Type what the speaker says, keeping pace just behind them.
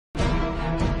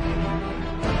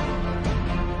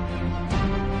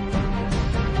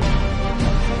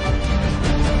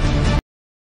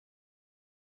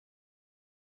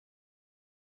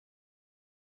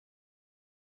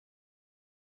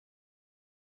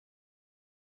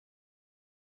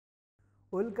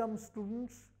Welcome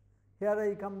students, here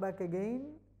I come back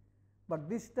again, but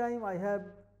this time I have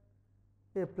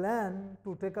a plan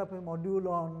to take up a module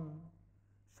on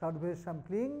survey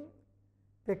sampling,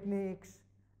 techniques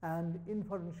and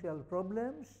inferential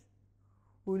problems.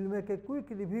 We will make a quick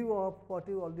review of what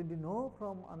you already know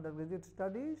from undergraduate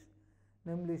studies,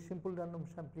 namely simple random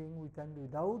sampling with and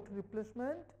without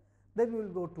replacement. Then we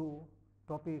will go to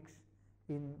topics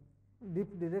in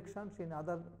deep directions in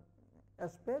other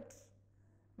aspects,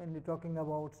 mainly talking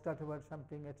about stratified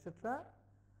sampling, etc.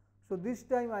 So, this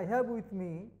time I have with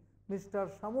me Mr.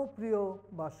 Samopriyo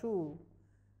Basu.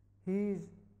 He is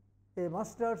a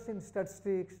Masters in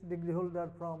Statistics degree holder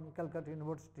from Calcutta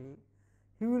University.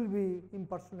 He will be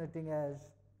impersonating as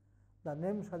the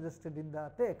name suggested in the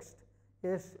text,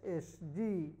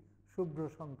 SSG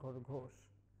Subhra-Shankar Ghosh,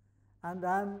 and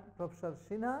I am Professor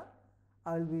Sinha.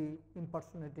 I will be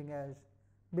impersonating as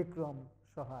Bikram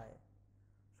Sahai.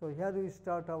 So, here we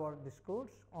start our discourse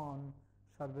on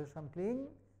survey sampling.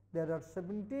 There are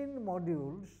 17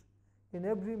 modules. In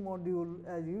every module,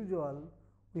 as usual,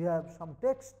 we have some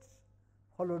texts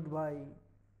followed by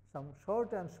some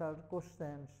short answer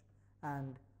questions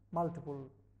and multiple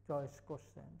choice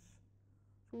questions.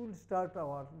 So, we will start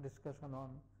our discussion on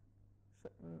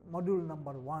module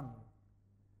number 1.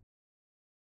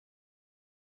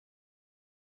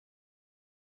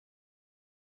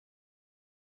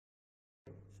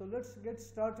 So, let us get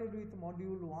started with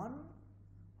module 1,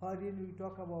 wherein we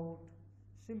talk about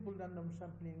simple random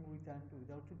sampling with and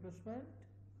without replacement.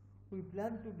 We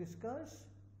plan to discuss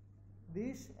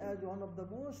this as one of the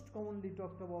most commonly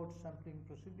talked about sampling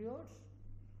procedures,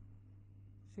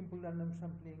 simple random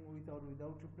sampling with or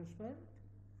without replacement.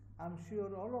 I am sure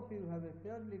all of you have a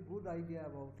fairly good idea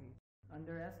about it.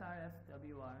 Under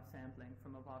SRSWR sampling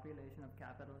from a population of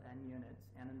capital N units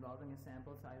and involving a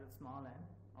sample size of small n,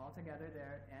 altogether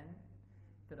there are n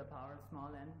to the power of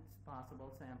small n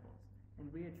possible samples,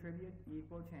 and we attribute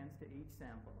equal chance to each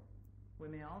sample. We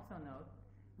may also note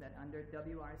that under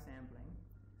WR sampling,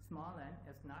 small n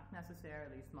is not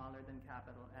necessarily smaller than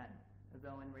capital N,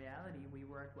 though in reality we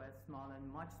work with small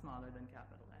n much smaller than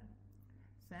capital N.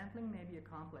 Sampling may be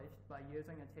accomplished by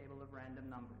using a table of random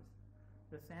numbers.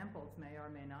 The samples may or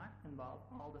may not involve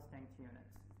all distinct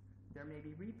units. There may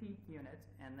be repeat units,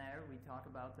 and there we talk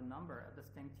about the number of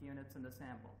distinct units in the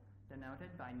sample,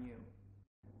 denoted by nu.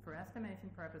 For estimation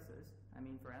purposes,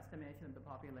 for estimation of the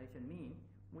population mean,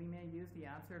 we may use the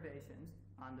observations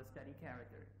on the steady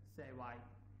character, say y,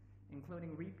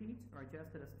 including repeats or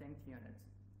just the distinct units,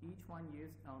 each one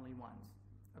used only once.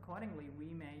 Accordingly,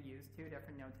 we may use two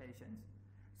different notations,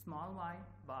 small y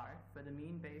bar for the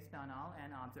mean based on all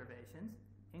n observations,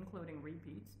 including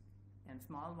repeats, and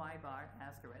small y bar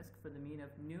asterisk for the mean of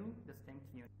new distinct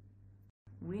units.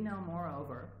 We know,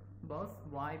 moreover, both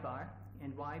y bar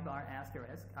and y bar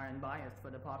asterisk are unbiased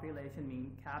for the population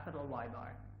mean capital Y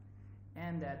bar,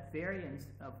 and that variance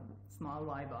of small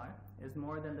y bar is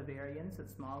more than the variance of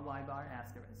small y bar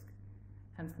asterisk.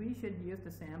 Hence, we should use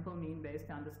the sample mean based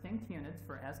on distinct units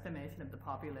for estimation of the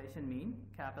population mean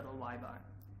capital Y bar.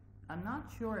 I'm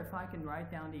not sure if I can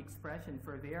write down the expression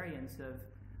for variance of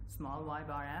small y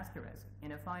bar asterisk,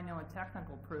 and if I know a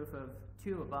technical proof of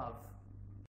 2 above.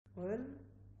 Well,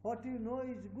 what you know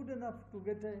is good enough to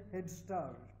get a head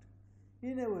start.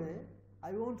 In a way,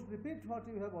 I won't repeat what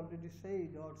you have already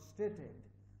said or stated.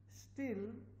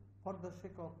 Still, for the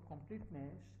sake of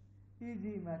completeness,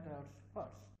 easy matters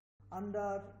first.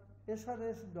 Under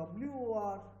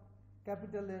SRSWR,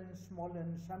 capital N, small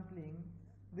n sampling,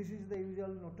 this is the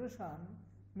usual notation,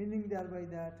 meaning thereby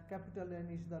that capital N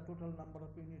is the total number of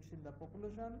units in the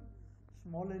population,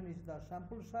 small n is the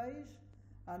sample size,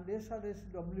 and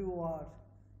SRSWR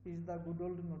is the good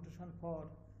old notation for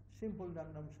simple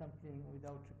random sampling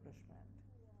without replacement.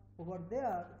 Over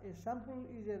there, a sample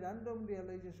is a random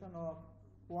realization of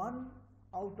 1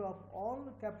 out of all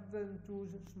capital N choose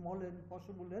small n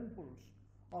possible n pools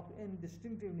of n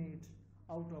distinct units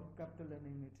out of capital N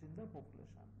units in the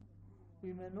population.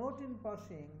 We may note in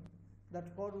passing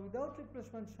that for without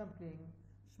replacement sampling,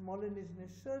 small n is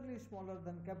necessarily smaller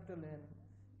than capital N.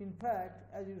 In fact,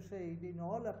 as you said, in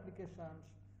all applications,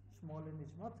 small n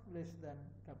is much less than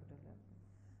capital N.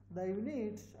 The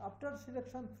units, after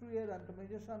selection through a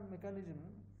randomization mechanism,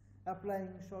 applying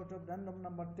sort of random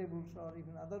number tables or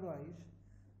even otherwise,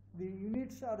 the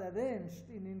units are arranged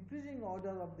in increasing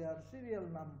order of their serial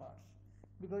numbers,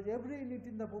 because every unit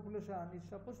in the population is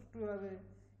supposed to have a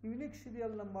unique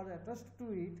serial number attached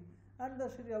to it, and the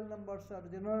serial numbers are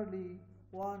generally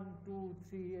 1, 2,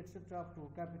 3, etc. up to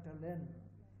capital N.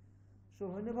 So,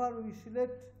 whenever we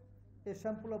select a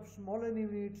sample of small n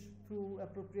units through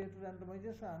appropriate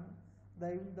randomization,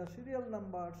 the serial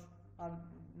numbers are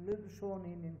shown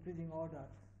in increasing order.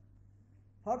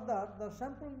 Further, the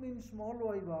sample mean small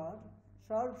y bar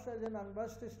serves as an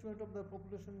unbiased estimate of the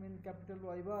population mean capital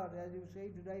Y bar, as you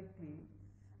said rightly,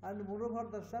 and moreover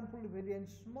the sample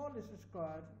variance small s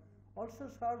square also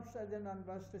serves as an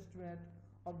unbiased estimate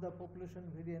of the population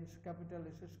variance capital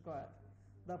S square.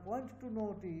 The point to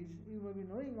note is, you may be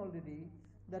knowing already,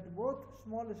 that both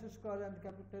small s square and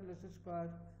capital S square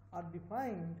are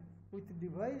defined with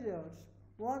divisors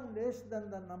one less than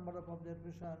the number of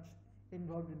observations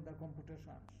involved in the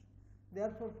computations.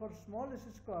 Therefore, for small s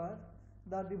square,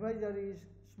 the divisor is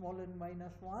small n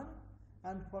minus 1,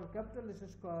 and for capital S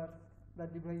square, the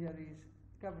divisor is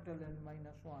capital N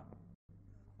minus 1.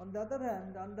 On the other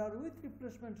hand, under with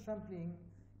replacement sampling,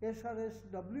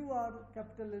 SRSWR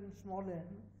capital N small n,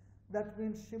 that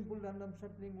means simple random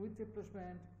sampling with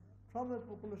replacement from a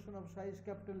population of size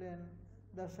capital N,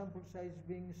 the sample size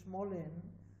being small n,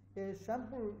 a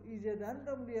sample is a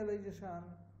random realization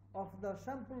of the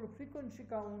sample frequency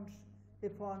counts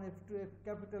F1, F2, F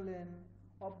capital N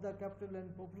of the capital N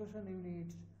population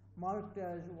units marked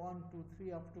as 1, 2,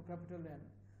 3 up to capital N.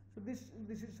 So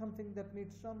this is something that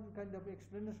needs some kind of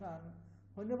explanation.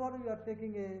 Whenever we are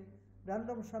taking a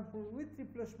random sample with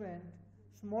replacement,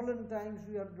 small n times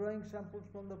we are drawing samples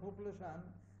from the population,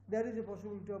 there is a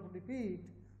possibility of repeat.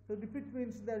 So repeat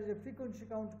means there is a frequency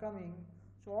count coming.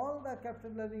 So all the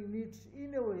capital N units,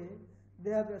 in a way,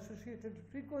 they have associated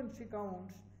frequency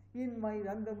counts in my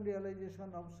random realization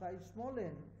of size small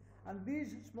n. And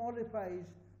these small fi's,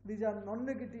 these are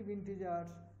non-negative integers,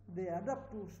 they add up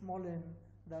to small n,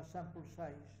 the sample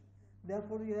size.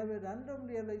 Therefore, you have a random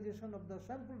realization of the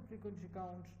sample frequency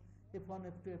counts F1,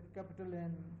 F2, F capital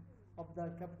N of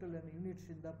the capital N units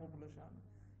in the population.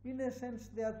 In a sense,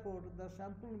 therefore, the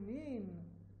sample mean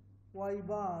Y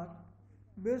bar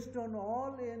based on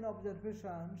all n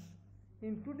observations,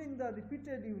 including the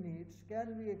repeated units,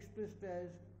 can be expressed as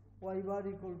Y bar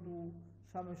equal to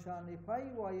summation Fi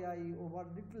Yi over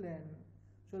little n.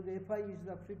 So the Fi is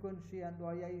the frequency and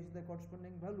Yi is the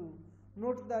corresponding value.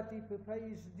 Note that if Fi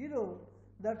is 0,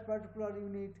 that particular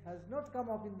unit has not come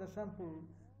up in the sample,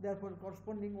 therefore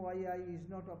corresponding Yi is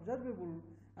not observable,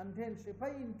 and hence Fi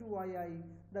into Yi,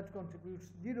 that contributes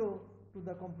 0 to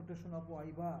the computation of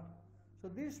Y bar. So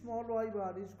this small Y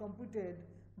bar is computed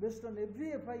based on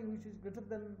every Fi which is greater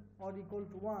than or equal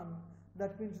to 1.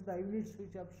 That means the units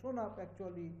which have shown up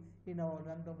actually in our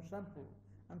random sample.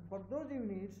 And for those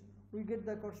units, we get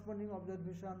the corresponding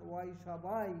observation Y sub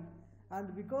I.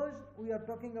 And because we are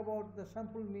talking about the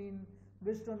sample mean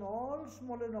based on all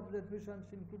small n observations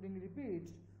including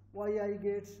repeats, Yi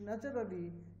gets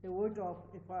naturally a weight of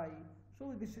Fi.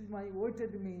 So this is my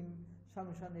weighted mean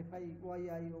summation Fi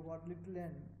Yi over little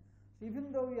n. So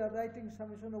even though we are writing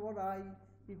summation over I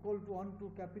equal to 1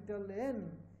 to capital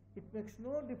N, it makes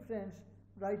no difference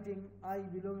writing I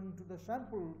belonging to the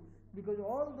sample, because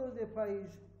all those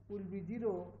Fi's will be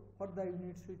 0 for the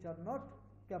units which are not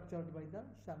captured by the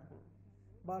sample.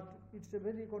 But it's a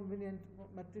very convenient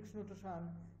matrix notation,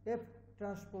 F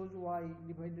transpose Y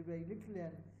divided by little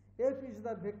n. F is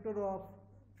the vector of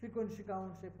frequency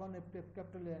counts F1, F2, F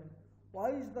capital N. Y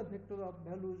is the vector of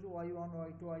values Y1,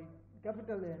 Y2, Y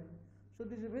capital N. So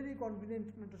this is a very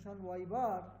convenient notation Y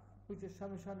bar, which is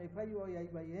summation Fi Yi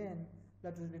by n,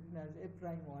 that is written as F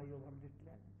prime Y over little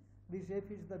n. This F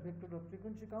is the vector of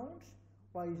frequency counts,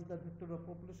 Y is the vector of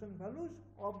population values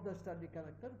of the study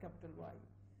character capital Y.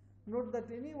 Note that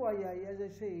any Yi, as I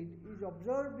said, is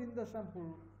observed in the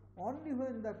sample only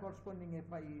when the corresponding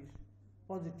Fi is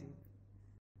positive.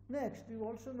 Next, you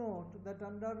also note that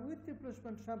under with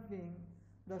replacement sampling,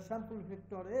 the sample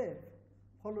vector F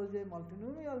follows a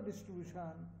multinomial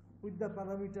distribution with the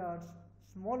parameters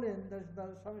small n, that is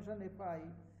the summation Fi,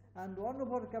 and 1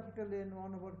 over capital N,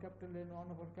 1 over capital N, 1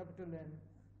 over capital N,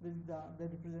 this is they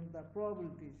represent the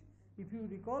probabilities. If you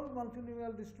recall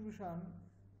multinomial distribution,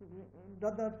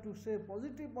 rather to say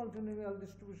positive multinomial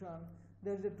distribution,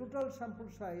 there is a total sample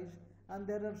size and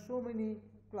there are so many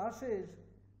classes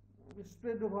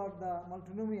spread over the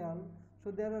multinomial.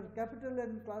 So there are capital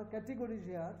N categories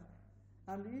here,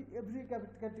 and every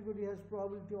category has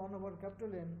probability 1 over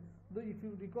capital N. Though if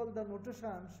you recall the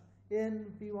notations,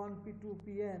 N, P1, P2,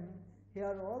 Pn,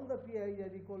 here all the Pi's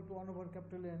are equal to 1 over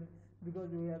capital N, because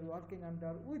we are working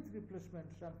under with replacement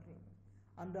sampling.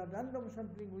 Under random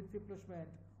sampling with replacement,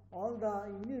 all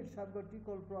the units have got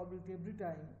equal probability every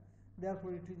time.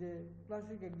 Therefore, it is a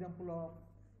classic example of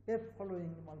F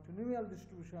following multinomial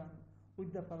distribution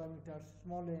with the parameters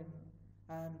small n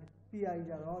and Pi's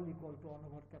are all equal to 1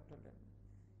 over capital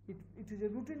N. It is a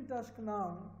routine task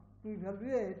now to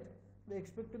evaluate the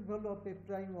expected value of F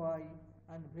prime Y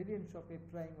and variance of f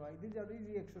prime y. These are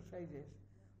easy exercises.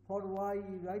 For y,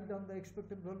 you write down the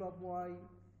expected value of y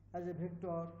as a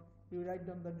vector, you write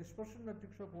down the dispersion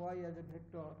matrix of y as a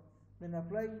vector, then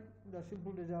apply the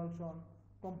simple results on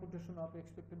computation of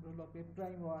expected value of f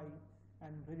prime y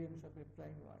and variance of f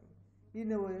prime y.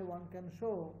 In a way, one can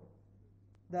show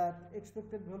that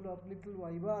expected value of little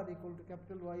y bar equal to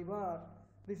capital Y bar.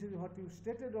 This is what you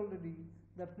stated already,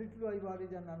 that little y bar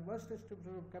is an unbiased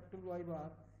descriptor of capital Y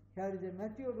bar. Here is a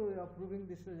mature way of proving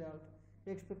this result.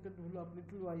 Expected value of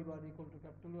little y bar equal to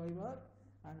capital Y bar,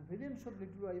 and variance of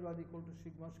little y bar equal to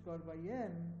sigma square by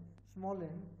n, small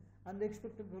n, and the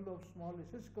expected value of small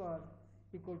s square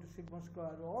equal to sigma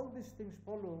square. All these things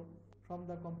follow from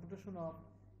the computation of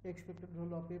expected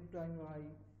value of f prime y,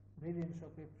 variance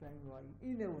of f prime y.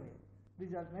 In a way,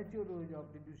 these are mature ways of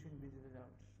deducing these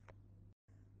results.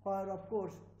 Where, of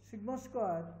course, sigma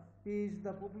square is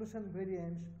the population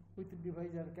variance with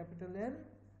divisor capital N,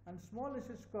 and small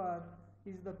s square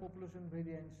is the population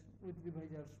variance with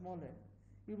divisor small n.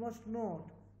 You must note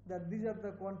that these are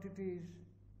the quantities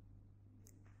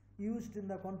used in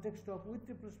the context of with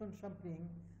replacement sampling,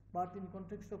 but in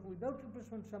context of without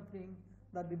replacement sampling,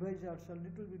 the divisors are a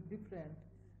little bit different,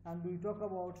 and we talk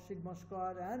about sigma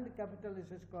square and capital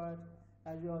S square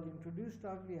as was introduced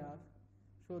earlier.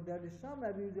 So there is some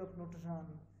abuse of notation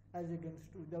as against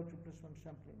without replacement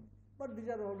sampling, but these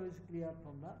are always clear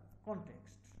from the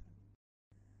context.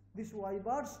 This y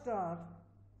bar star,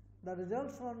 the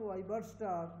results on y bar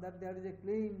star, that there is a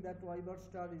claim that y bar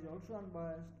star is also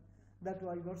unbiased, that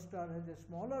y bar star has a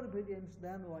smaller variance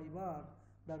than y bar,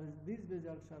 that is, these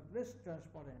results are less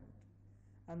transparent.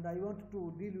 And I want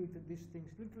to deal with these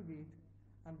things little bit,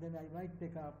 and then I might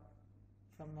take up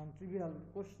some non-trivial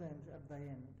questions at the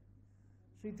end.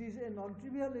 So it is a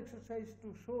non-trivial exercise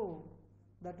to show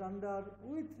that under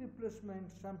with replacement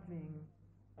sampling,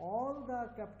 all the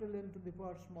capital N to the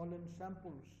power small n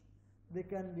samples, they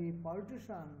can be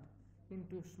partitioned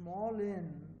into small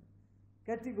n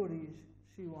categories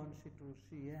C1, C2,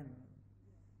 Cn.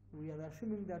 We are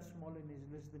assuming that small n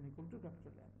is less than equal to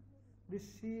capital N. This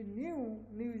C nu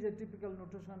is a typical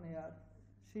notation here.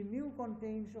 C nu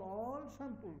contains all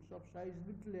samples of size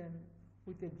little n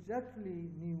with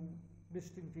exactly new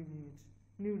distinctive units,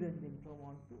 nu ranging from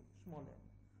 1 to small n.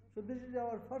 So this is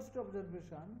our first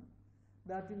observation,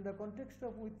 that in the context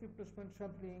of with replacement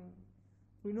sampling,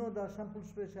 we know the sample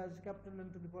space has capital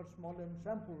N to the power small n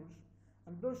samples,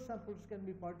 and those samples can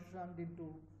be partitioned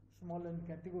into small n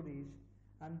categories,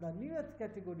 and the newth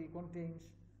category contains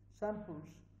samples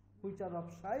which are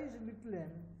of size little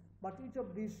n, but each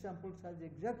of these samples has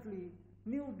exactly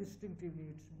new distinctive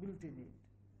units built in it.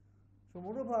 So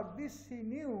moreover, this C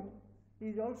nu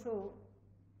is also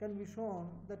can be shown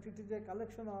that it is a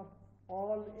collection of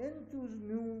all n choose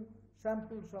new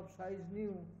samples of size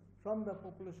nu from the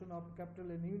population of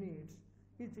capital N units,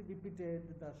 each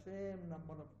repeated the same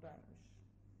number of times.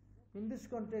 In this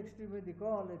context, you may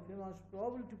recall a famous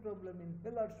probability problem in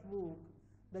Feller's book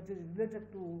that is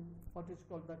related to what is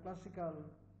called the classical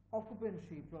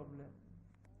occupancy problem.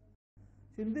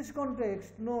 In this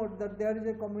context, note that there is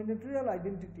a combinatorial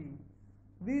identity.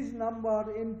 This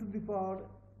number n to the power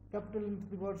capital N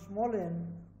to the power small n,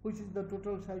 which is the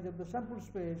total size of the sample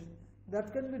space,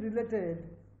 that can be related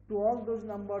to all those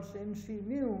numbers nc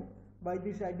nu by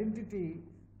this identity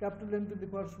capital N to the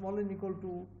power small n equal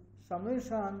to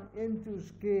summation n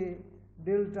choose k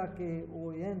delta k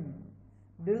o n.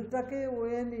 Delta k o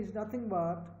n is nothing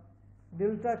but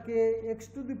delta k x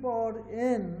to the power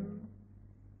n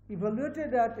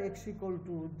evaluated at x equal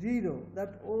to 0.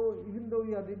 That O, even though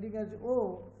we are reading as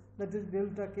O, that is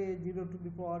delta k 0 to the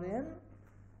power n,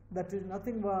 that is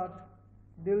nothing but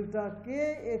delta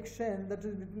k xn, that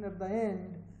is written at the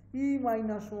end, e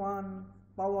minus 1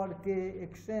 power k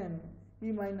xn.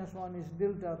 E minus 1 is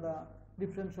delta, the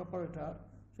difference operator.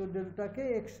 So delta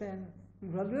k xn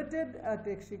evaluated at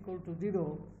x equal to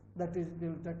 0, that is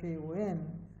delta k o n,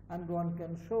 and one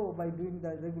can show by doing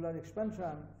the regular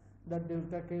expansion that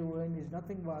delta k o n is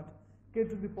nothing but k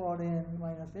to the power n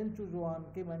minus n choose 1,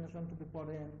 k minus 1 to the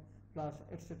power n plus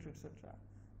etc. etc.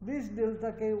 This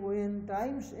delta k o n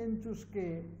times n choose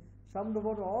k summed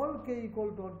over all k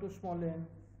equal to 1 to small n,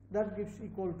 that gives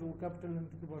equal to capital N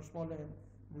to the power small n.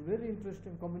 The very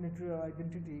interesting combinatorial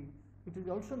identity. It is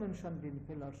also mentioned in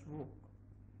Feller's book.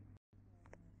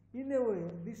 In a way,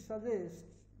 this suggests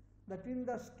that in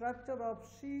the structure of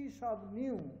C sub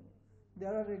nu,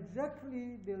 there are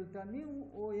exactly delta nu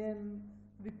o n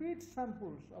repeat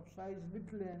samples of size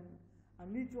little n,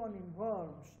 and each one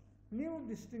involves new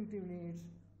distinctive units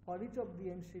for each of the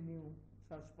nc nu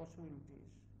such possibilities.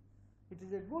 It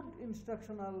is a good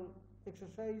instructional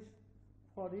exercise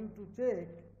for you to check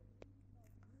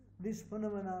this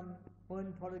phenomenon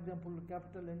when, for example,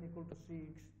 capital N equal to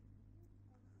 6,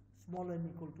 small n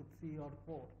equal to 3 or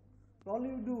 4. So all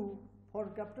you do for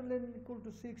capital N equal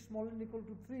to 6, small n equal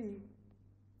to 3,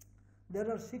 there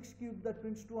are 6 cubed, that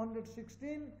means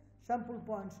 216 sample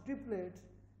points, triplets,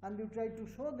 and you try to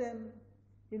show them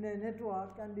in a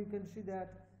network, and you can see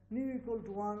that nu equal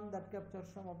to 1 that captures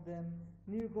some of them,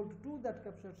 nu equal to 2 that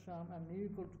captures some, and nu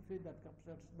equal to 3 that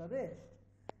captures the rest.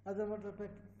 As a matter of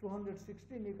fact,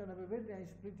 216 you can have a very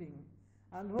nice splitting,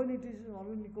 and when it is small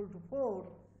n equal to 4,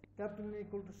 capital N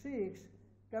equal to 6,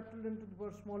 capital N to the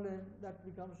power small n, that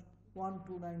becomes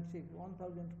 1296,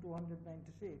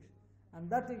 1296, and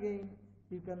that again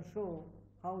you can show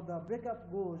how the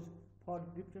breakup goes for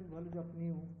different values of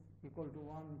nu equal to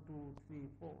 1, 2, 3,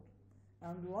 4.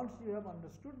 And once you have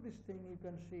understood this thing, you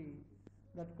can see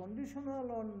that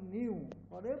conditional on nu,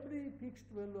 for every fixed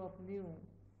value of nu,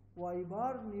 y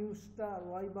bar nu star,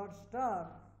 y bar star,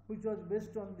 which was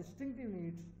based on distinctive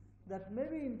needs, that may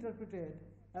be interpreted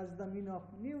as the mean of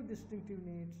new distinctive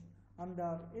needs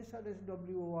under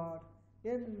SRSWR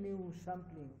n nu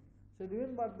sampling. So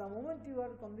remember, the moment you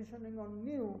are conditioning on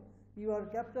nu, you are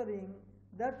capturing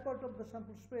that part of the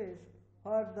sample space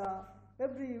where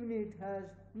every unit has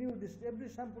every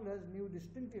sample has new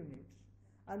distinctive needs,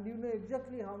 and you know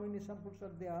exactly how many samples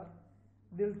are there.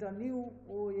 Delta nu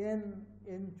O n,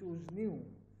 n choose nu,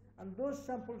 and those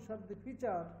samples have the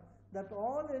feature that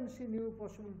all NC nu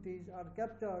possibilities are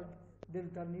captured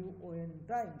delta nu O n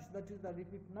times. That is the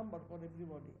repeat number for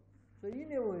everybody. So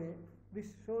in a way, this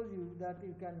shows you that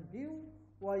you can view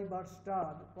y bar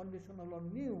star conditional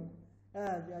on nu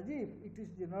as if it is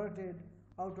generated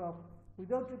out of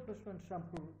without replacement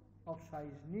sample of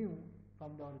size nu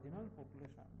from the original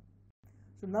population.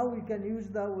 So now we can use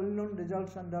the well-known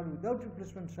results under without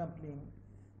replacement sampling,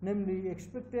 namely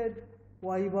expected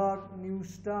y bar nu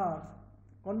star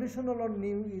conditional on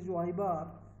nu is y bar,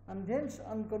 and hence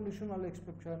unconditional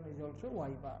expectation is also y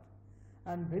bar.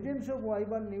 And variance of y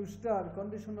bar nu star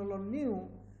conditional on nu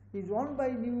is 1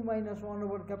 by nu minus 1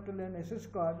 over capital N S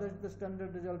square. That is the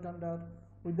standard result under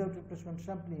without replacement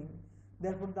sampling.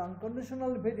 Therefore, the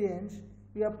unconditional variance,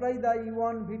 we apply the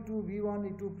E1, V2,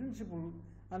 V1, E2 principle,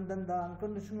 and then the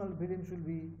unconditional variance will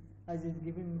be as is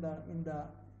given in the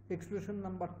expression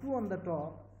number 2 on the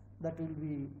top, that will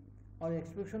be, or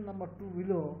expression number 2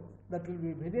 below, that will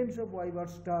be variance of y bar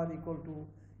star equal to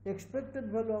expected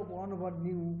value of 1 over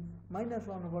nu minus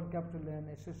 1 over capital N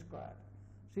S square.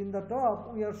 So in the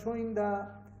top, we are showing the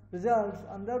results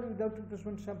under without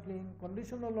replacement sampling,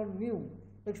 conditional on nu,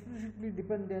 explicitly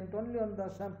dependent only on the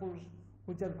samples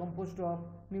which are composed of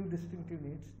new distinctive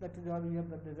needs. That is how we have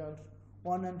the results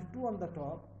 1 and 2 on the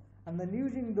top, and then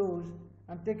using those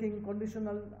and taking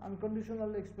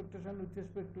unconditional expectation with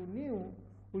respect to nu,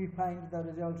 we find the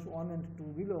results 1 and 2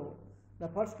 below. The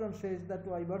first one says that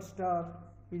y bar star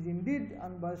is indeed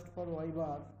unbiased for y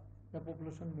bar, the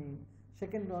population mean.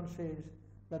 Second one says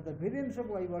that the variance of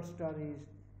y bar star is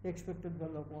expected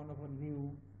value of 1 over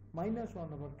nu minus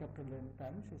 1 over capital N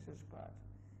times S square.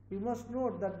 You must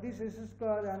note that this S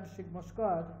square and sigma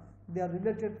square, they are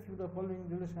related through the following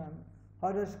relation.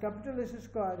 Whereas capital S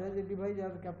square has a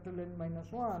divisor capital N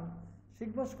minus 1,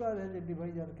 sigma square has a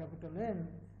divisor capital N,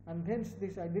 and hence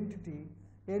this identity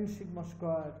n sigma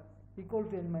square equal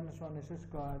to n minus 1 S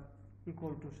square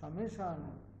equal to summation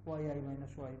yi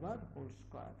minus y bar whole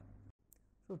square.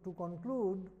 So to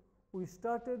conclude, we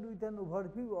started with an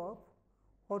overview of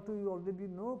what we already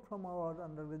know from our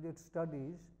undergraduate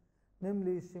studies,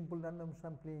 namely simple random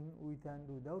sampling with and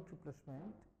without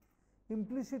replacement.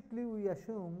 Implicitly, we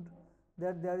assumed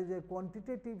that there is a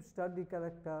quantitative study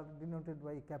character denoted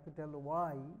by capital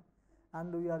Y,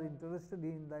 and we are interested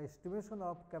in the estimation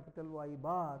of capital Y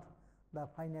bar, the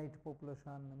finite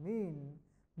population mean,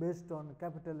 based on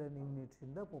capital N units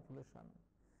in the population.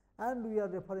 And we are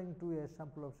referring to a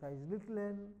sample of size little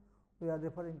n, we are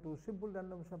referring to simple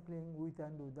random sampling with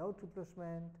and without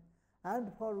replacement,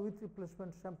 and for with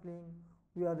replacement sampling,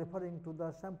 we are referring to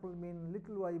the sample mean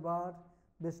little y bar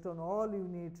based on all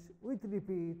units with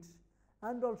repeats,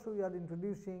 and also we are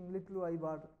introducing little y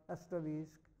bar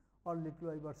asterisk or little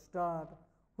y bar star,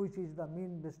 which is the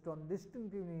mean based on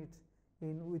distinctive units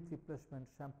in with replacement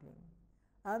sampling.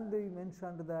 And we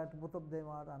mentioned that both of them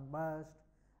are unbiased,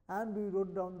 and we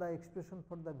wrote down the expression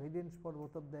for the variance for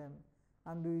both of them,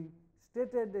 and we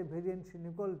stated a variance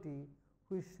inequality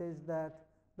which says that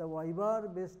the y bar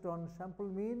based on sample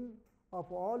mean of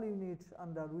all units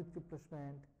under with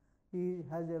replacement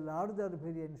has a larger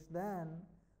variance than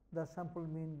the sample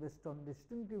mean based on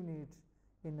distinctive units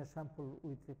in a sample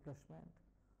with replacement.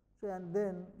 So, and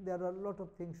then there are a lot of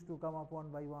things to come up one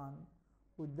by one.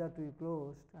 With that we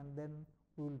closed, and then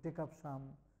we will take up some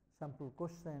sample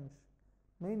questions,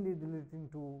 mainly relating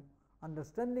to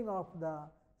understanding of the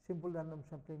simple random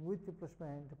sampling with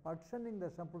replacement, partitioning the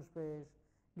sample space,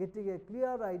 getting a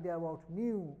clear idea about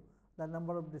mu, the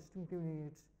number of distinct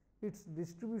units, its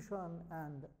distribution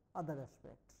and other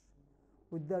aspects.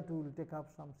 With that we will take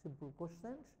up some simple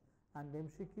questions and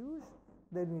MCQs,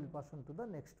 then we will pass on to the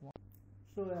next one.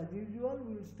 So, as usual,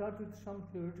 we will start with some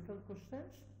theoretical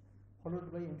questions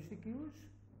followed by MCQs.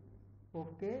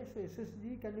 Okay, so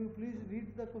SSG, can you please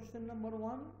read the question number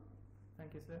 1?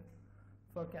 Thank you, sir.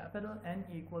 For capital N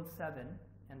equals 7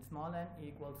 and small n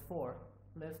equals 4,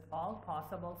 list all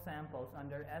possible samples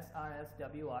under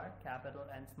SRSWR, capital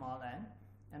N, small n,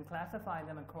 and classify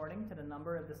them according to the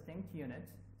number of distinct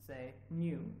units, say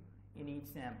nu, in each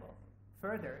sample.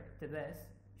 Further to this,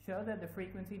 show that the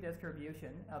frequency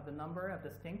distribution of the number of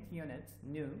distinct units,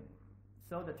 nu,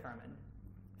 so determined.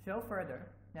 Show further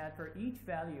that for each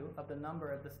value of the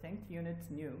number of distinct units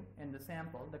nu in the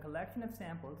sample, the collection of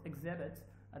samples exhibits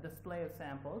a display of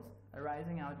samples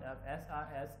arising out of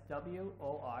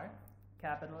SRSWOR,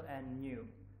 capital N nu,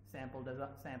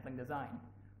 sampling design,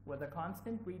 with a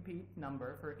constant repeat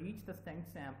number for each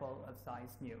distinct sample of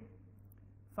size nu.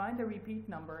 Find the repeat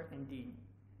number in D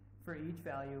for each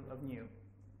value of nu.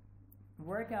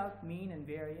 Work out mean and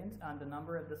variance on the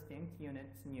number of distinct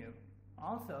units nu.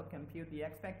 Also compute the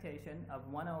expectation of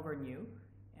 1 over nu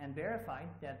and verify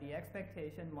that the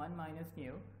expectation 1 minus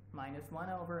nu minus 1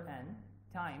 over n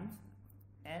times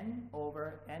n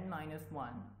over n minus 1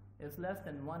 is less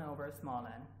than 1 over small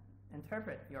n.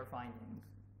 Interpret your findings.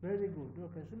 Very good.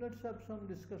 Okay, so let's have some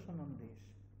discussion on this.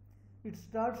 It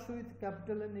starts with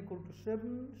capital N equal to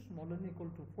 7, small n equal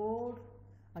to 4,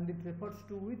 and it refers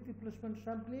to with replacement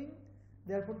sampling.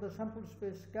 Therefore, the sample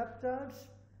space captures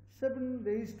 7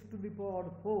 raised to the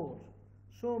power 4,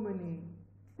 so many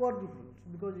quadruples,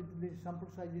 because the sample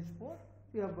size is 4.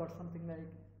 You have got something like,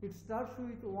 it starts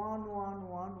with 1, 1,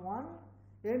 1, 1,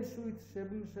 ends with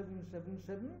 7, 7, 7,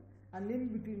 7, and in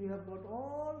between you have got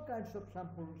all kinds of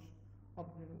samples of,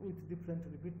 with different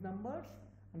repeat numbers,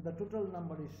 and the total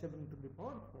number is 7 to the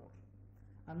power 4.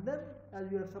 And then,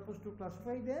 as you are supposed to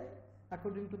classify them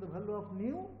according to the value of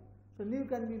nu, so nu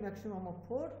can be maximum of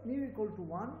 4, nu equal to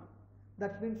 1.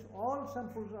 That means all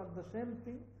samples are the same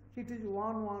thing. So it is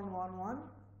 1, 1, 1, 1,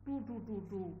 2, 2, 2,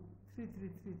 2, 3, 3,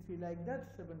 3, 3, like that,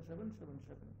 7, 7, 7,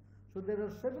 7. So there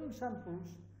are 7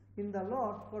 samples in the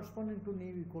lot corresponding to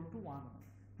nu equal to 1.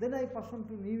 Then I pass on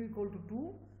to nu equal to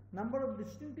 2, number of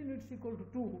distinct units equal to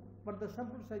 2, but the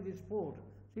sample size is 4.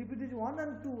 So if it is 1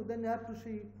 and 2, then you have to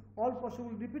see all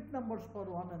possible repeat numbers for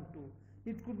 1 and 2.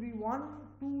 It could be 1,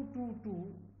 2, 2,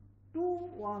 2, 2,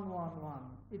 1, 1, 1.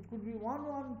 It could be 1,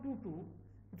 1, 2, 2.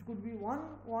 It could be 1,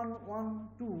 1, 1,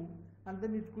 2. And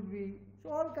then it could be, so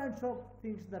all kinds of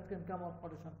things that can come up for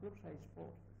a sample of size 4,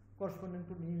 corresponding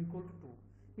to nu equal to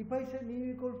 2. If I say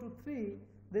nu equal to 3,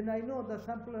 then I know the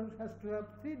sample has to have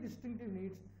 3 distinct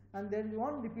units and there is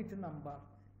 1 repeat number.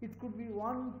 It could be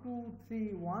 1, 2,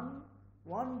 3, 1,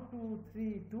 1, 2,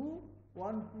 3, 2,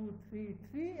 1, 2, 3,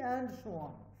 3, and so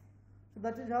on. So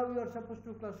that is how you are supposed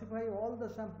to classify all the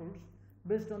samples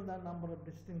based on the number of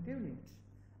distinct units.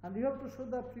 And you have to show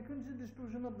the frequency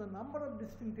distribution of the number of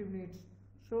distinct units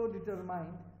so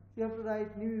determined. You have to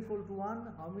write nu equal to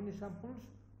 1, how many samples,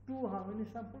 2, how many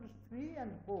samples, 3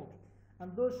 and 4.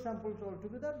 And those samples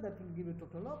altogether, that will give a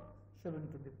total of 7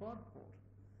 to the power 4.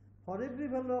 For every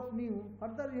value of nu,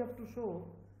 further you have to show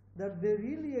that they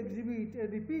really exhibit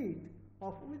a repeat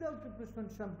of without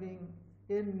replacement sampling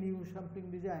n nu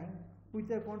sampling design with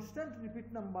a constant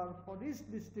repeat number for each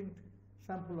distinct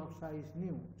sample of size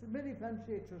nu. It's a very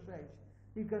fancy exercise.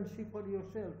 You can see for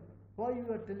yourself why you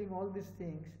are telling all these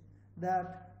things,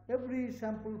 that every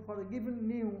sample for a given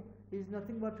nu is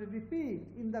nothing but a repeat.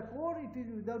 In the core it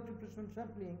is without replacement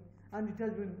sampling and it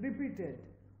has been repeated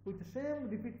with the same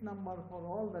repeat number for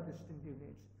all the distinct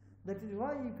units. That is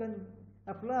why you can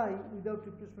apply without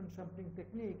replacement sampling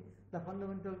technique, the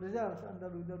fundamental results under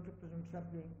without replacement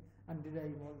sampling, and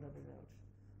derive all the results.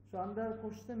 So under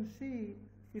question C,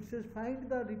 it says find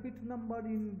the repeat number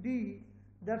in D,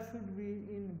 that should be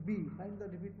in B. Find the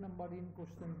repeat number in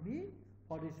question B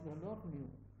for each value of nu.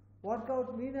 Work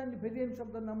out mean and variance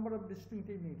of the number of distinct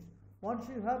units. Once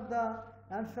you have the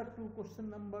answer to question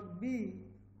number B,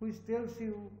 which tells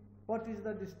you what is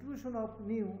the distribution of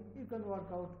nu, you can work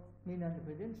out mean and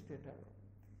variance straight away.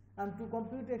 And to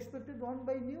compute expected 1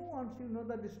 by nu, once you know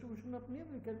the distribution of nu,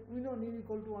 we know nu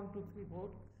equal to 1, 2, 3, 4.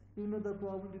 You know the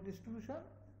probability distribution.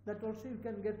 That also you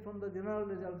can get from the general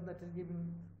result that is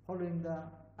given following the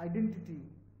identity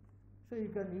So you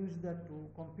can use that to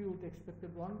compute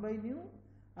expected 1 by nu,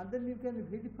 and then you can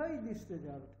verify this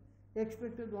result.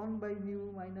 Expected 1 by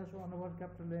nu minus 1 over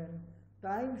capital N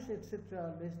times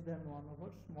etc. less than 1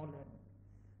 over small n.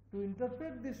 To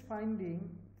interpret this finding,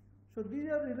 so these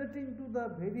are relating to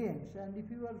the variance, and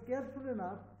if you are careful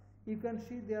enough, you can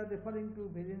see they are referring to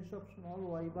variance of small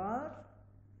y bar,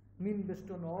 mean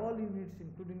based on all units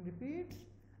including repeats,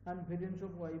 and variance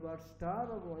of y bar star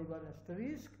or y bar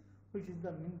asterisk, which is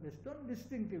the mean based on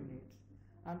distinct units.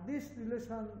 And this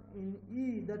relation in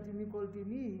E, that inequality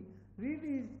in E,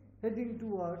 really is heading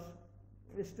towards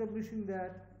establishing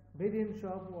that variance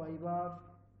of y bar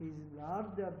is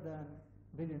larger than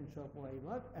variance of y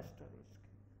bar asterisk.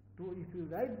 So if you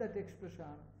write that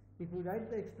expression, if you write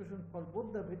the expression for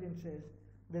both the variances,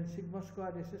 then sigma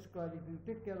square S square, if you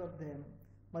take care of them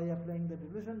by applying the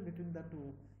relation between the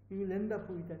two, you will end up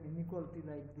with an inequality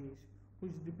like this,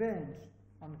 which depends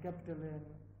on capital N,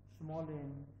 small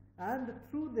n, and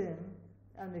through them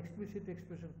an explicit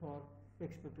expression for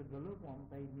expected value of 1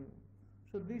 by nu.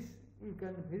 So this you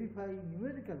can verify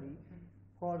numerically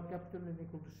for capital N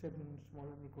equal to 7, small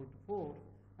n equal to 4,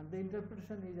 and the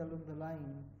interpretation is along the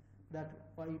line that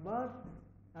y bar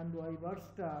and y bar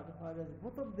star, whereas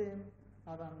both of them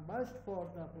are unbiased for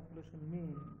the population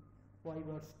mean, y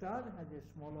bar star has a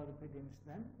smaller variance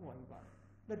than y bar.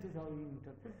 That is how you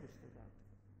interpret this result.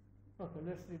 Okay,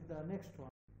 let's read the next one.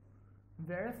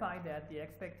 Verify that the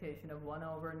expectation of 1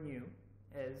 over nu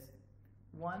is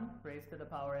 1 raised to the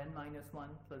power n minus 1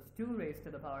 plus 2 raised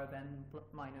to the power of n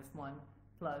minus 1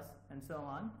 plus and so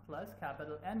on, plus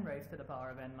capital N raised to the power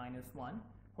of n minus 1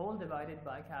 whole divided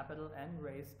by capital N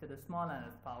raised to the small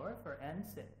nth power for n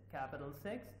capital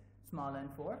 6, small n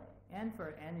 4, and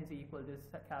for n is equal to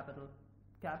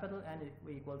capital N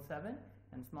equals 7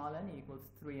 and small n equals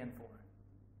 3 and 4.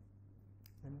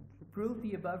 And prove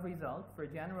the above result for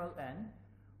general n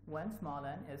when small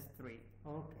n is 3.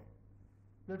 Okay.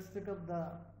 Let's take up the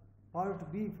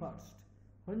part B first.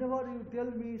 Whenever you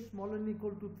tell me small n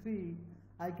equal to 3,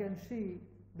 I can see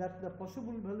that the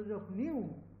possible values of nu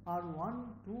are 1,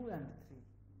 2 and 3.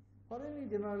 For any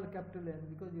general capital N,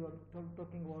 because you are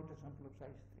talking about a sample of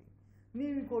size 3.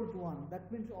 Nu equal to 1,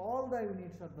 that means all the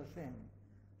units are the same.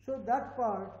 So that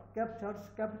part captures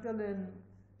capital N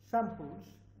samples,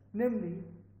 namely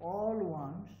all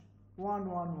ones, 1,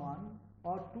 1, 1,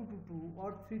 or 2, 2, 2,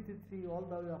 or 3, 3, 3, all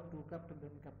the way up to capital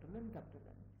N, capital N, capital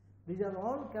N. These are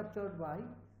all captured by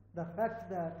the fact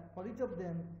that for each of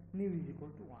them nu is equal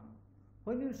to 1.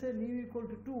 When you say nu equal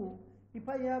to 2, if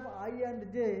I have I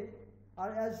and j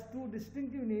are as two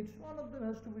distinct units, one of them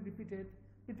has to be repeated.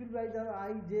 It will be either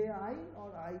iji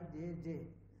or ijj.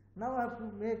 Now I have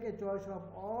to make a choice of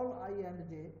all I and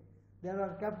j. There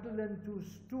are capital N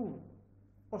choose 2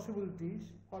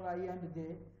 possibilities for I and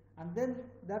j, and then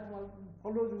that one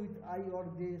follows with I or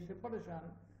j separation.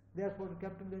 Therefore,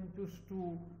 capital N choose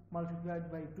 2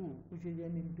 multiplied by 2, which is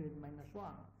n into n minus 1.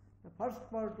 The first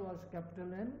part was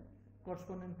capital N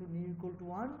corresponding to nu equal to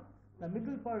 1. The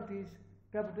middle part is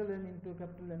capital N into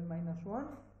capital N minus 1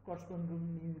 corresponding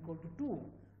to nu equal to 2.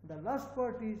 The last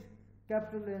part is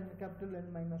capital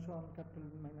N minus 1, capital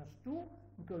N minus 2,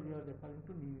 because you are referring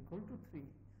to nu equal to 3.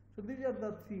 So these are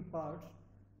the 3 parts.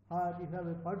 You have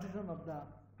a partition of the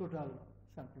total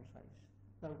sample size.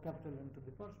 Capital N to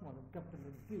the power small n, capital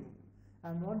N cube.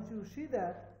 And once you see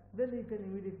that, then you can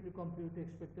immediately compute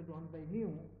expected 1 by nu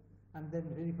and then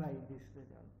verify this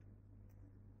result.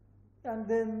 And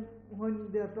then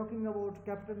when they are talking about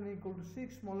capital N equal to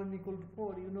 6, small n equal to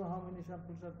 4, you know how many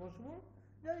samples are possible.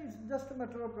 Then it's just a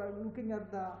matter of looking at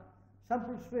the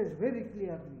sample space very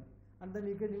clearly, and then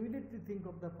you can immediately think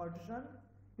of the partition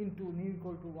into nu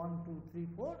equal to 1, 2, 3,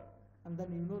 4, and then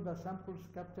you know the samples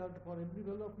captured for every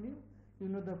value of nu, you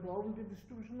know the probability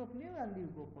distribution of nu, and you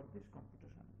go for this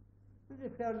computation. This is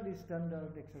a fairly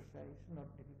standard exercise, not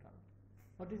difficult.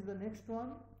 What is the next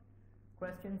one?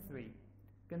 Question 3.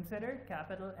 Consider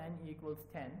capital N equals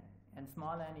 10 and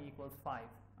small n equals 5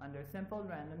 under simple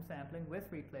random sampling with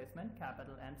replacement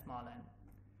capital N small n.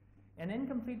 An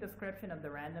incomplete description of the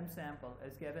random sample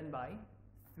is given by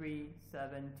 3,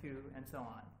 7, 2, and so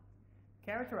on.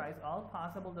 Characterize all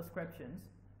possible descriptions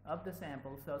of the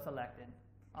sample so selected.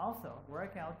 Also,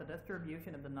 work out the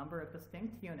distribution of the number of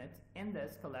distinct units in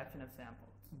this collection of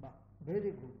samples.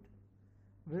 Very good.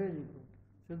 Very good.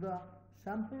 So the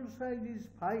sample size is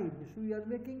 5. So we are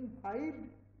making 5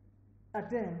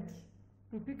 attempts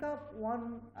to pick up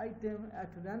one item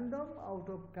at random out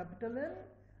of capital N,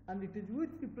 and it is with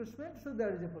replacement, so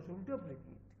there is a possibility of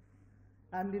repeat.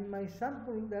 And in my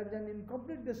sample, there is an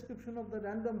incomplete description of the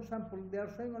random sample. They are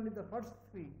showing only the first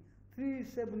 3, 3,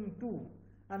 7, 2,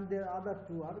 and the other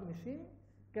two are missing.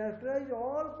 Characterize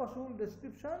all possible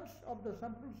descriptions of the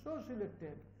sample so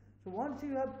selected. So once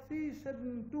you have 3,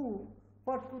 7, 2,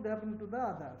 what could happen to the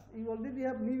others? You already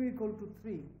have nu equal to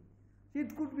 3.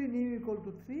 It could be nu equal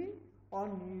to 3 or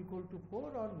nu equal to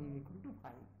 4 or nu equal to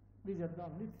 5. These are the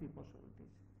only 3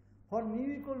 possibilities. For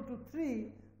nu equal to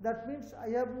 3, that means I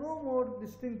have no more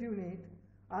distinct unit.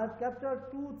 I have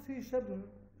captured 2, 3, 7.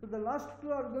 So the last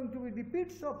two are going to be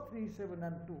repeats of 3, 7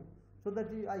 and 2. So that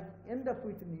I end up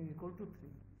with nu equal to 3.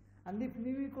 And if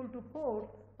nu equal to 4,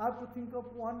 I have to think of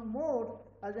one more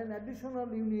as an additional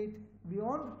unit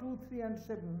beyond 2, 3 and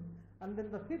 7, and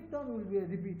then the fifth one will be a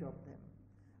repeat of them.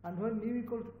 And when nu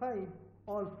equal to 5,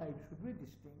 all 5 should be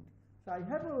distinct. So I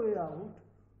have a way out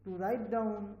to write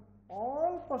down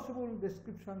all possible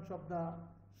descriptions of the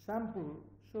sample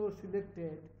so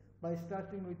selected by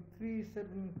starting with 3,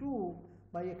 7, 2,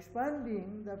 by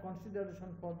expanding the consideration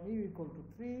for nu equal to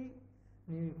 3,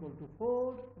 nu equal to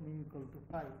 4, nu equal to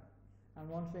 5. And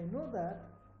once I know that,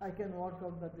 I can work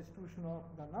out the distribution of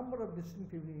the number of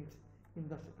distinct units in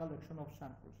the collection of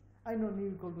samples. I know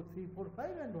nu equal to 3, 4, 5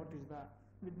 and what is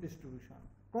the distribution.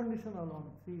 Conditional on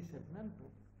 3, 7 and 2.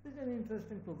 This is an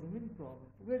interesting problem in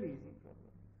probability. Very easy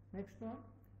problem. Next one.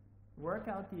 Work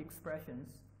out the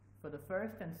expressions for the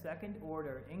first and second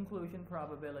order inclusion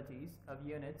probabilities of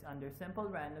units under simple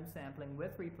random sampling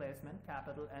with replacement,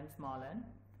 capital N, small n,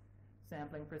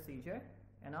 sampling procedure,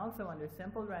 and also under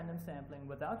simple random sampling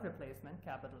without replacement,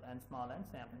 capital N, small n,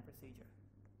 sampling procedure.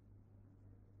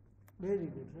 Very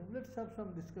good. So let's have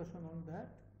some discussion on that.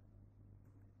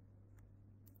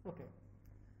 Okay.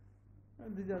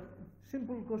 And these are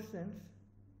simple questions,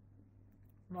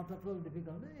 not at all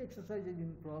difficult. Exercises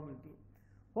in probability.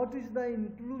 What is the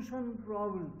inclusion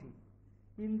probability?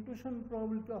 Inclusion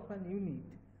probability of an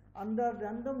unit under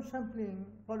random sampling,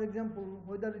 for example,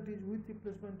 whether it is with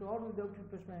replacement or without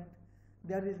replacement,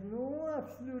 there is no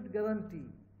absolute guarantee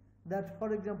that,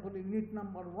 for example, unit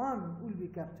number 1 will be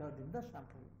captured in the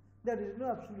sample. There is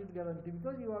no absolute guarantee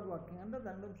because you are working under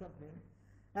random sampling,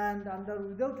 and under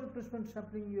without replacement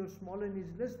sampling your small n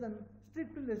is less than,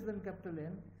 strictly less than capital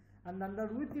N, and under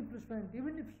with replacement,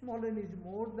 even if small n is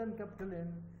more than capital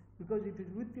N, because it is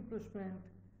with replacement,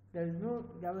 there is no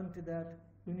guarantee that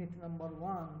unit number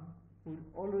 1 will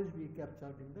always be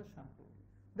captured in the sample.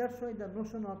 That's why the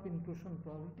notion of inclusion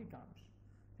probability comes.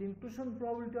 The inclusion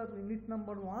probability of unit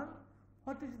number 1,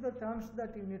 what is the chance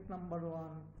that unit number 1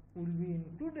 will be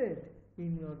included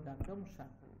in your random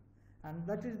sample? And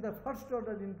that is the first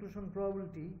order inclusion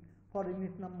probability for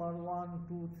unit number 1,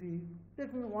 2, 3,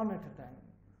 taking one at a time.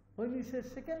 When we say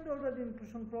second order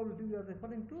inclusion probability, we are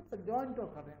referring to the joint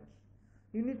occurrence.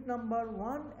 Unit number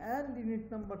 1 and unit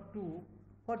number 2,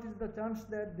 what is the chance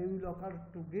that they will occur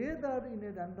together in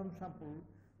a random sample?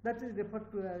 That is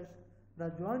referred to as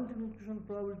the joint inclusion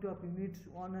probability of units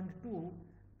 1 and 2,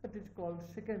 that is called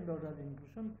second order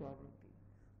inclusion probability.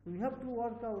 We have to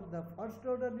work out the first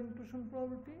order inclusion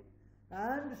probability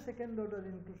and second order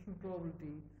inclusion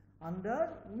probability under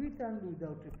with and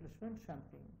without replacement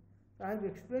sampling. So I have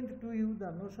explained to you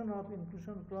the notion of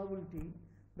inclusion probability.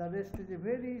 The rest is a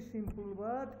very simple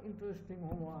but interesting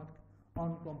homework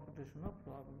on computation of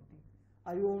probability.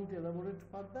 I won't elaborate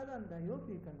further and I hope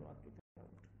you can work it out.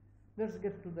 Let's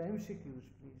get to the MCQs,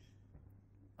 please.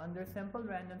 Under simple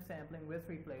random sampling with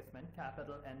replacement,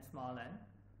 capital N, small n,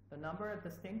 the number of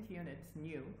distinct units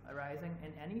nu arising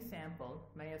in any sample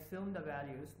may assume the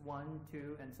values 1,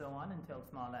 2, and so on until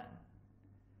small n.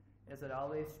 Is it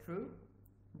always true?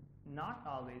 Not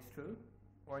always true.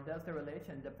 Or does the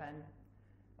relation depend,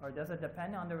 or does it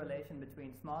depend on the relation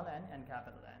between small n and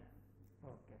capital N?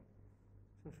 Okay.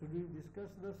 So should we discuss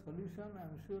the solution? I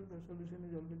am sure the solution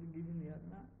is already given here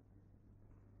now.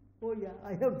 Oh yeah,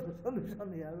 I have the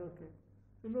solution here, okay.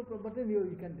 So no problem, but anyway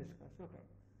you can discuss, okay.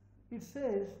 It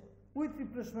says with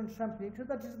replacement sampling, so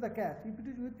that is the catch. If it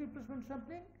is with replacement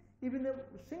sampling, even a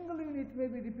single unit may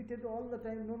be repeated all the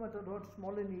time, no matter what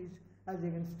small n is as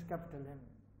against capital N.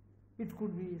 It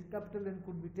could be, capital N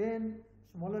could be 10,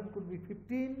 small n could be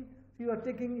 15. So you are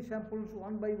taking samples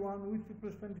one by one with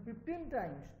replacement 15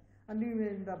 times, and you may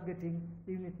end up getting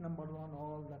unit number 1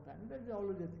 all the time. That is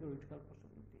always a theoretical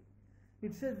possibility.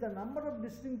 It says the number of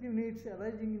distinct units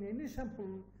arising in any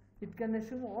sample, it can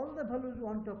assume all the values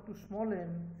 1 up to small n.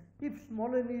 If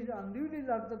small n is unduly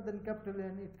larger than capital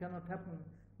N, it cannot happen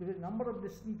because number of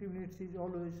distinct units is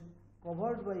always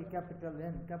covered by capital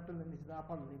N. Capital N is the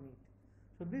upper limit.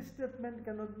 So this statement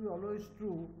cannot be always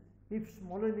true. If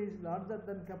small n is larger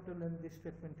than capital N, this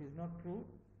statement is not true.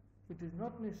 It is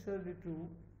not necessarily true.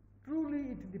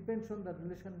 Truly, it depends on the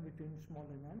relation between small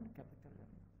n and capital N.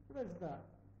 So that's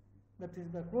the That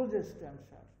is the closest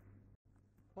answer.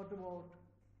 What about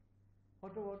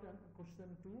question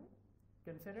 2?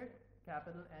 Consider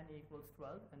capital N equals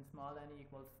 12 and small n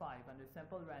equals 5 under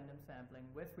simple random sampling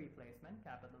with replacement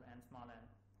capital N small n.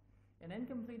 An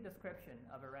incomplete description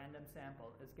of a random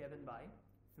sample is given by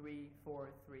 3,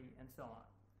 4, 3, and so on.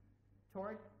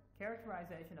 Toward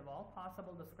characterization of all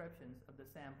possible descriptions of the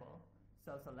sample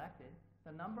so selected,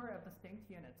 the number of distinct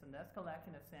units in this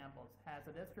collection of samples has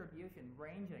a distribution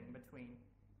ranging between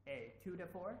A, 2 to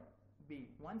 4,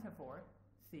 B, 1 to 4,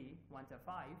 C, 1 to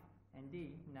 5, and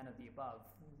D, none of the above.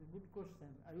 It's a good question.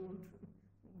 I won't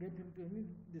get into any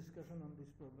discussion on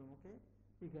this problem, okay?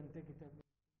 You can take it up.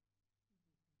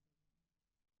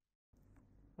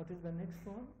 What is the next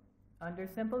one? Under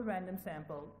simple random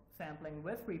sampling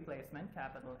with replacement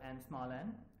capital N small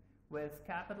n, with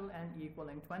capital N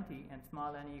equaling 20 and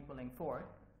small n equaling 4,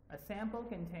 a sample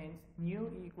contains nu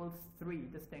equals 3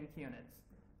 distinct units.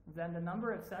 Then the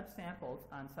number of such samples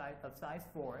of size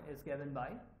 4 is given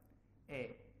by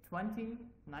A, 20,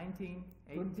 19,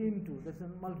 18. 20 into, that's a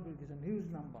multiplication,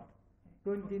 huge number.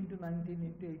 20 into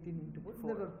 19 into 18 into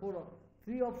 4. There are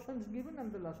 3 options given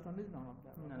and the last one is none of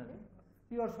them. None of them.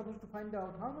 You are supposed to find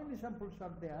out how many samples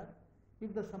are there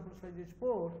if the sample size is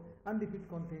 4 and if it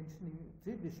contains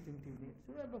 3 distinct units.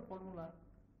 You have a formula,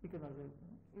 you can always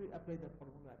apply the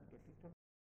formula and get it.